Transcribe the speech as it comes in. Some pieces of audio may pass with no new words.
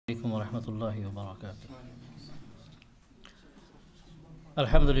عليكم ورحمة الله وبركاته.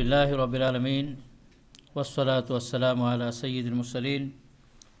 الحمد لله رب العالمين والصلاة والسلام على سيد المرسلين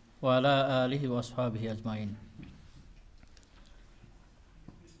وعلى آله وأصحابه أجمعين.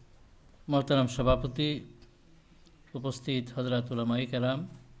 محترم সভাপতি, উপস্থিত হযরত উলামায়ে কেরাম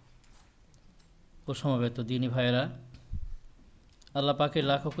ও সমবেত দ্বীনি ভাইয়েরা, আল্লাহ পাকের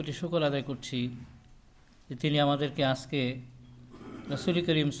লাখো কোটি শুকর আদায় করছি যে তিনি আমাদেরকে আজকে রাসূল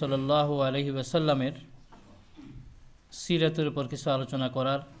করিম সাল্লাল্লাহু আলাইহি ওয়াসাল্লামের সিরাতের উপর কিছু আলোচনা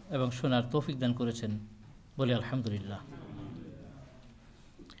করার এবং শোনার তৌফিক দান করেছেন। বলি আলহামদুলিল্লাহ।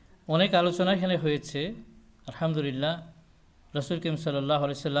 অনেক আলোচনা এখানে হয়েছে, আলহামদুলিল্লাহ। রাসূল করিম সাল্লাল্লাহু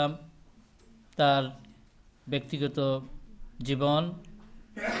আলাইহি সাল্লাম তার ব্যক্তিগত জীবন,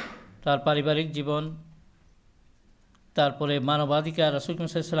 তার পারিবারিক জীবন, তারপরে মানবাধিকার, রাসূল করিম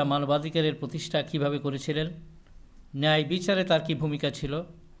সাল্লাল্লাহু আলাইহি ওয়াসাল্লাম মানবাধিকারের প্রতিষ্ঠা কীভাবে করেছিলেন, ন্যায় বিচারে তার কী ভূমিকা ছিল,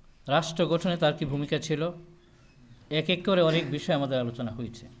 রাষ্ট্র গঠনে তার কী ভূমিকা ছিল, এক এক করে অনেক বিষয় আমাদের আলোচনা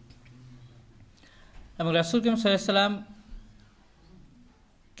হয়েছে। এবং রাসূল করিম সাল্লাল্লাহু আলাইহি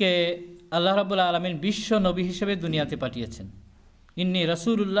ওয়াসাল্লামকে আল্লাহ রাব্বুল আলামিন বিশ্ব নবী হিসেবে দুনিয়াতে পাঠিয়েছেন। ইন্নী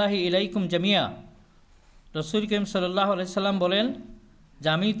রাসূলুল্লাহি ইলাইকুম জামিয়া। রাসূল করিম সাল্লাল্লাহু আলাইহি ওয়াসাল্লাম বলেন যে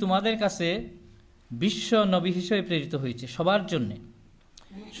আমি তোমাদের কাছে বিশ্ব নবী হিসেবে প্রেরিত হয়েছি, সবার জন্যে।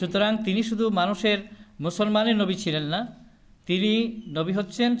 সুতরাং তিনি শুধু মানুষের, মুসলমানের নবী ছিলেন না, তিনি নবী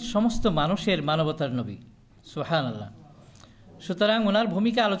হচ্ছেন সমস্ত মানুষের, মানবতার নবী। সুবহানাল্লাহ। সুতরাং ওনার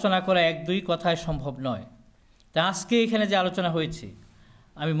ভূমিকা আলোচনা করা এক দুই কথায় সম্ভব নয়। তা আজকে এখানে যে আলোচনা হয়েছে,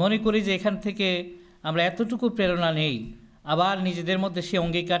 আমি মনে করি যে এখান থেকে আমরা এতটুকু প্রেরণা নেই, আবার নিজেদের মধ্যে সে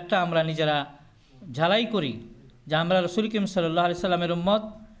অঙ্গীকারটা আমরা নিজেরা ঝালাই করি যে আমরা রাসূল করিম সাল্লাল্লাহু আলাইহি সাল্লামের উম্মত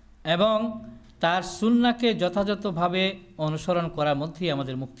এবং তার সুন্নাহকে যথাযথভাবে অনুসরণ করার মধ্যেই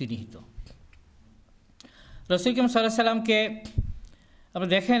আমাদের মুক্তি নিহিত। রাসূল করিম সাল্লাল্লাহু আলাইহি সাল্লামকে আপনি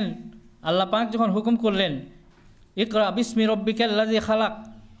দেখেন, আল্লাহ পাক যখন হুকুম করলেন ইকরা বিসমি রাব্বিকাল্লাযী খালাক,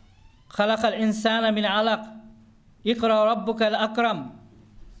 খালাকাল ইনসানা মিন আলাক, ইকরা রাব্বুকাল আকরাম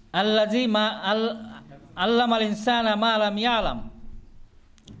আল্লাযী আল্লামাল ইনসানা মা লাম ইয়ালাম,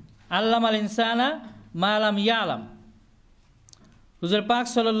 আল্লামাল ইনসানা মা লাম ইয়ালাম। হুজুর পাক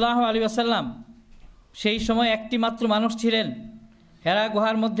সাল্লাল্লাহু আলাইহি ওয়াসাল্লাম সেই সময় একটি মাত্র মানুষ ছিলেন। হেরা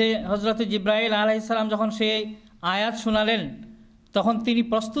গুহার মধ্যে হযরত জিবরাইল আলাইহিস সালাম যখন সেই আয়াত শোনালেন, তখন তিনি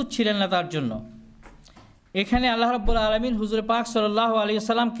প্রস্তুত ছিলেন না তার জন্য। এখানে আল্লাহ রাব্বুল আলামিন হুজুর পাক সাল্লাল্লাহু আলাইহি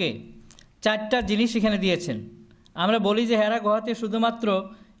ওয়াসাল্লামকে চারটা জিনিস এখানে দিয়েছেন। আমরা বলি যে হেরা গুহাতে শুধুমাত্র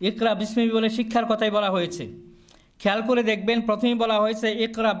ইকরা বিসমি বলে শিক্ষার কথাই বলা হয়েছে। খেয়াল করে দেখবেন, প্রথমেই বলা হয়েছে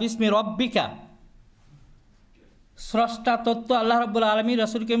ইকরা বিসমি রব্বিকা। স্রষ্টা তত্ত্ব আল্লাহ রাব্বুল আলামিন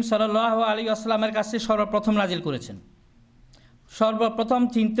রাসূল করিম সাল্লাল্লাহু আলাইহি ওয়াসাল্লামের কাছে সর্বপ্রথম নাজিল করেছেন। সর্বপ্রথম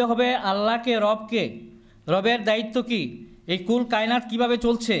চিনতে হবে আল্লাহকে, রবকে, রবের দায়িত্ব কি, এই কুল কায়নাত কিভাবে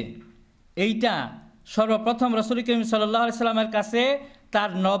চলছে, এইটা সর্বপ্রথম রাসূল করিম সাল্লাল্লাহু আলাইহি ওয়াসাল্লামের কাছে তার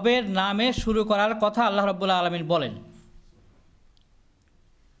নবের নামে শুরু করার কথা আল্লাহ রাব্বুল আলামিন বলেন।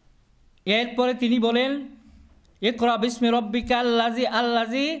 এরপরে তিনি বলেন ইকরা বিসমি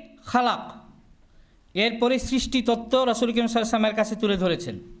রাব্বিকাল্লাযী খালাক। এরপরে সৃষ্টি তত্ত্ব রাসূল করিম সাল্লাল্লাহু আলাইহি ওয়াসাল্লামের কাছে তুলে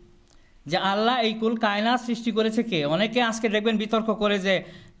ধরেছেন যে আল্লাহ এই কুল কায়নাত সৃষ্টি করেছে কে। অনেকে আজকে দেখবেন বিতর্ক করে যে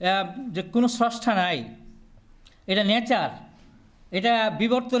কোনো স্রষ্টা নাই, এটা নেচার, এটা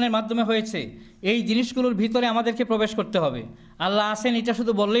বিবর্তনের মাধ্যমে হয়েছে। এই জিনিসগুলোর ভিতরে আমাদেরকে প্রবেশ করতে হবে। আল্লাহ আছেন এটা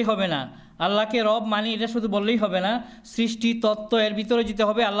শুধু বললেই হবে না, আল্লাহকে রব মানি এটা শুধু বললেই হবে না, সৃষ্টি তত্ত্ব এর ভিতরে যেতে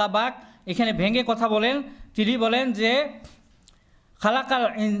হবে। আল্লাহ পাক এখানে ভেঙে কথা বলেন। তিনি বলেন যে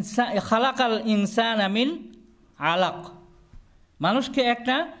খালাকাল ইনসানা মিন আলাক, মানুষকে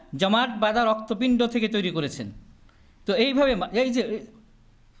একটা জমাট বাঁধা রক্তপিণ্ড থেকে তৈরি করেছেন। তো এইভাবে এই যে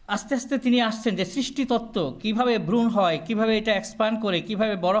আস্তে আস্তে তিনি আসছেন যে সৃষ্টি তত্ত্ব কীভাবে ভ্রূণ হয়, কিভাবে এটা এক্সপ্যান্ড করে,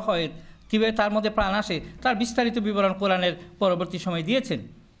 কিভাবে বড় হয়, কীভাবে তার মধ্যে প্রাণ আসে, তার বিস্তারিত বিবরণ কোরআনের পরবর্তী সময় দিয়েছেন।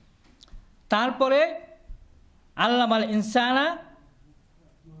 তারপরে আল্লামাল ইনসানা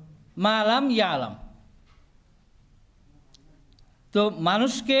মা লাম ইয়ালাম। তো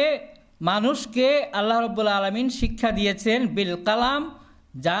মানুষকে আল্লাহ রাব্বুল আলামিন শিক্ষা দিয়েছেন বিল কালাম,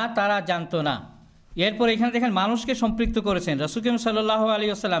 যা তারা জানতো না। এরপর এখানে দেখেন মানুষকে সম্পৃক্ত করেছেন। রাসূল করিম সাল্লাল্লাহু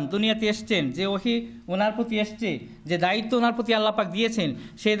আলাইহি ওয়াসাল্লাম দুনিয়াতে এসছেন, যে ওহী ওনার প্রতি এসছে, যে দায়িত্ব ওনার প্রতি আল্লাহ পাক দিয়েছেন,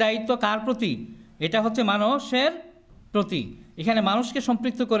 সেই দায়িত্ব কার প্রতি? এটা হচ্ছে মানুষের প্রতি। এখানে মানুষকে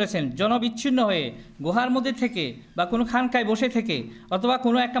সম্পৃক্ত করেছেন। জনবিচ্ছিন্ন হয়ে গুহার মধ্যে থেকে বা কোনো খানকায় বসে থেকে অথবা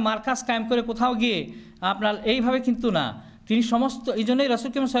কোনো একটা মার্কাজ কায়েম করে কোথাও গিয়ে আপনার এইভাবে কিন্তু না, তিনি সমস্ত, এই জন্যই রাসূল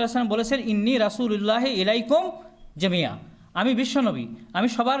করিম সাল্লাল্লাহু আলাইহি ওয়াসাল্লাম বলেছেন ইন্নী রাসূলুল্লাহি ইলাইকুম জামিয়া, আমি বিশ্ব নবী, আমি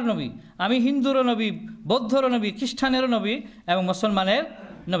সবার নবী, আমি হিন্দুরও নবী, বৌদ্ধরও নবী, খ্রিস্টানেরও নবী এবং মুসলমানের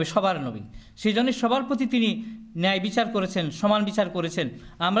নবী, সবার নবী। সেই জন্যই সবার প্রতি তিনি ন্যায় বিচার করেছেন, সমান বিচার করেছেন।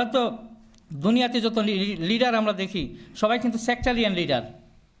 আমরা তো দুনিয়াতে যত লিডার আমরা দেখি সবাই কিন্তু সেক্টারিয়ান লিডার,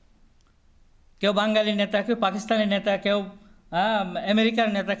 কেউ বাঙালি নেতা, কেউ পাকিস্তানের নেতা, কেউ আমেরিকার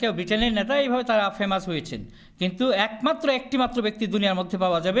নেতা, কেউ ব্রিটেনের নেতা, এইভাবে তারা ফেমাস হয়েছেন। কিন্তু একটি মাত্র ব্যক্তি দুনিয়ার মধ্যে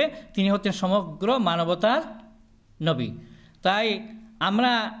পাওয়া যাবে, তিনি হচ্ছেন সমগ্র মানবতার নবী। তাই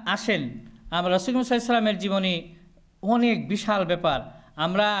আমরা আসেন, আমরা রাসূল সাল্লাল্লাহু আলাইহি ওয়াসাল্লামের জীবনী অনেক বিশাল ব্যাপার।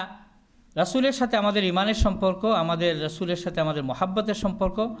 আমরা রাসূলের সাথে আমাদের ইমানের সম্পর্ক, আমাদের রাসূলের সাথে আমাদের মহাব্বতের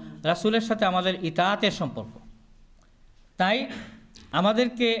সম্পর্ক, রাসূলের সাথে আমাদের ইতাআতের সম্পর্ক। তাই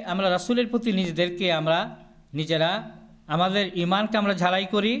আমরা রাসূলের প্রতি আমরা নিজেরা আমাদের ইমানকে আমরা ঝালাই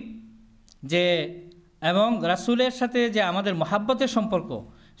করি যে, এবং রাসূলের সাথে যে আমাদের মহাব্বতের সম্পর্ক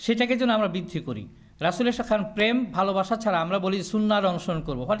সেটাকে যেন আমরা বৃদ্ধি করি। রাসূলের সাথে প্রেম ভালোবাসা ছাড়া আমরা বলি সুন্নাহর অনুসরণ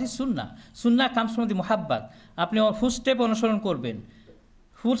করবো। What is Sunnah? Sunnah comes from the মুহাব্বাত। আপনি ফুল স্টেপ অনুসরণ করবেন,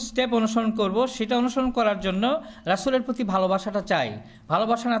 ফুল স্টেপ অনুসরণ করব। সেটা অনুসরণ করার জন্য রাসূলের প্রতি ভালোবাসাটা চাই।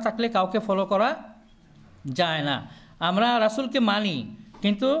 ভালোবাসা না থাকলে কাউকে ফলো করা যায় না। আমরা রাসূলকে মানি,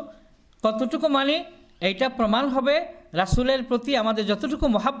 কিন্তু কতটুকু মানি এইটা প্রমাণ হবে রাসূলের প্রতি আমাদের যতটুকু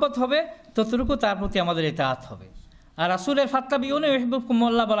মহাব্বত হবে ততটুকু তার প্রতি আমাদের ইতাআত হবে। আর রাসূলের ফাত্তাবিউনা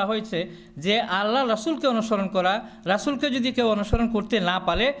ইউহিব্বুকুমুল্লাহ বলা হয়েছে যে আল্লাহ রাসূলকে অনুসরণ করা, রাসূলকে যদি কেউ অনুসরণ করতে না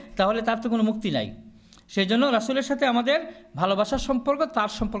পারে তাহলে তার তো কোনো মুক্তি নাই। সেই জন্য রাসূলের সাথে আমাদের ভালোবাসার সম্পর্ক,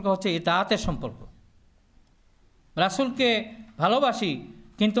 তার সম্পর্ক হচ্ছে ইতাআতের সম্পর্ক। রাসূলকে ভালোবাসি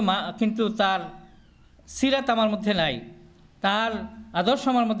কিন্তু তার সিরাত আমার মধ্যে নাই, তার আদর্শ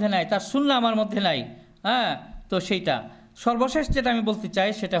আমার মধ্যে নাই, তার সুন্নাহ আমার মধ্যে নাই। তো সেইটা সর্বশেষ যেটা আমি বলতে চাই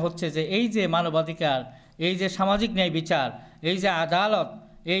সেটা হচ্ছে যে এই যে মানবাধিকার, এই যে সামাজিক ন্যায় বিচার, এই যে আদালত,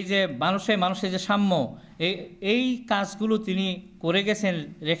 এই যে মানুষের যে সাম্য, এই কাজগুলো তিনি করে গেছেন,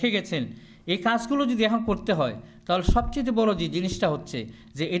 রেখে গেছেন। এই কাজগুলো যদি এখন করতে হয় তাহলে সবচেয়ে বড় যে জিনিসটা হচ্ছে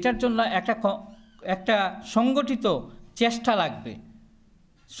যে এটার জন্য একটা সংগঠিত চেষ্টা লাগবে।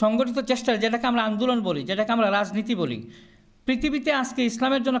 সংগঠিত চেষ্টা, যেটাকে আমরা আন্দোলন বলি, যেটাকে আমরা রাজনীতি বলি। পৃথিবীতে আজকে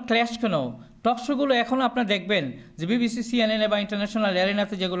ইসলামের জন্য ক্ল্যাশ কেন? টকশোগুলো এখনও আপনারা দেখবেন যে বিবিসি, সিএনএন বা ইন্টারন্যাশনাল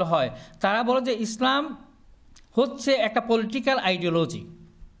অ্যারেনাতে যেগুলো হয়, তারা বলে যে ইসলাম হচ্ছে একটা পলিটিক্যাল আইডিওলজি।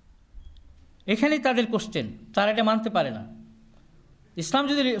 এখানেই তাদের কোশ্চেন, তারা এটা মানতে পারে না। ইসলাম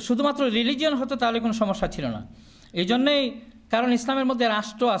যদি শুধুমাত্র রিলিজিয়ন হতো তাহলে কোনো সমস্যা ছিল না। এই জন্যেই, কারণ ইসলামের মধ্যে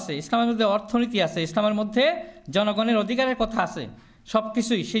রাষ্ট্র আছে, ইসলামের মধ্যে অর্থনীতি আছে, ইসলামের মধ্যে জনগণের অধিকারের কথা আছে, সব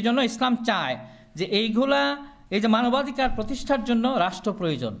কিছুই। সেই জন্য ইসলাম চায় যে এই যে মানবাধিকার প্রতিষ্ঠার জন্য রাষ্ট্র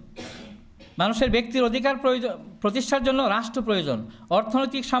প্রয়োজন, মানুষের ব্যক্তির অধিকার প্রতিষ্ঠার জন্য রাষ্ট্র প্রয়োজন,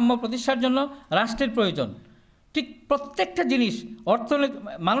 অর্থনৈতিক সাম্য প্রতিষ্ঠার জন্য রাষ্ট্রের প্রয়োজন। ঠিক প্রত্যেকটা জিনিস,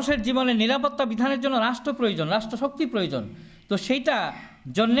 মানুষের জীবনের নিরাপত্তা বিধানের জন্য রাষ্ট্র প্রয়োজন, রাষ্ট্রশক্তি প্রয়োজন। তো সেইটা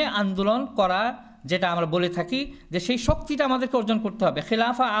জন্যে আন্দোলন করা, যেটা আমরা বলে থাকি যে সেই শক্তিটা আমাদেরকে অর্জন করতে হবে।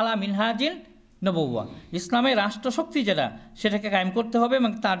 খিলাফা আলা মিনহাজিন নবুওয়া, ইসলামের রাষ্ট্রশক্তি যেটা, সেটাকে কায়েম করতে হবে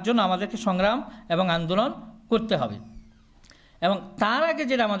এবং তার জন্য আমাদেরকে সংগ্রাম এবং আন্দোলন করতে হবে। এবং তার আগে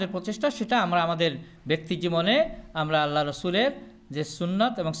যেটা আমাদের প্রচেষ্টা, সেটা আমরা আমাদের ব্যক্তি জীবনে আমরা আল্লাহ রসুলের যে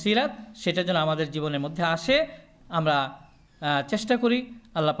সুন্নাত এবং সিরাত, সেটা যেন আমাদের জীবনের মধ্যে আসে, আমরা চেষ্টা করি।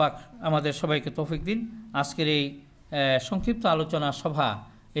 আল্লাহ পাক আমাদের সবাইকে তৌফিক দিন। আজকের এই সংক্ষিপ্ত আলোচনা সভা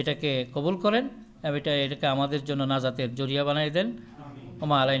এটাকে কবুল করেন এবং এটাকে আমাদের জন্য নাজাতের জরিয়া বানিয়ে দেন।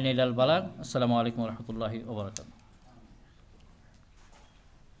 ওমা আলাইনা ইল্লাল বালাগ। আসসালামু আলাইকুম ওয়া রাহমাতুল্লাহি ওয়া বারাকাতুহু।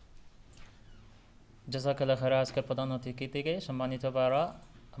 জাযাকাল্লাহু খাইরা। আজকের প্রধান অতিথি থেকে সম্মানিত বারা,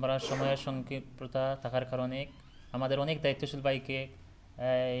 আমরা সময়ের সংক্ষিপ্ততা থাকার কারণে আমাদের অনেক দায়িত্বশীল ভাইকে,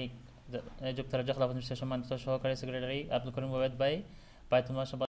 যুক্তরাজ্য খেলাফত মিশনের সম্মানিত সহকারী সেক্রেটারি আব্দুল করিম ওয়াহেদ ভাই,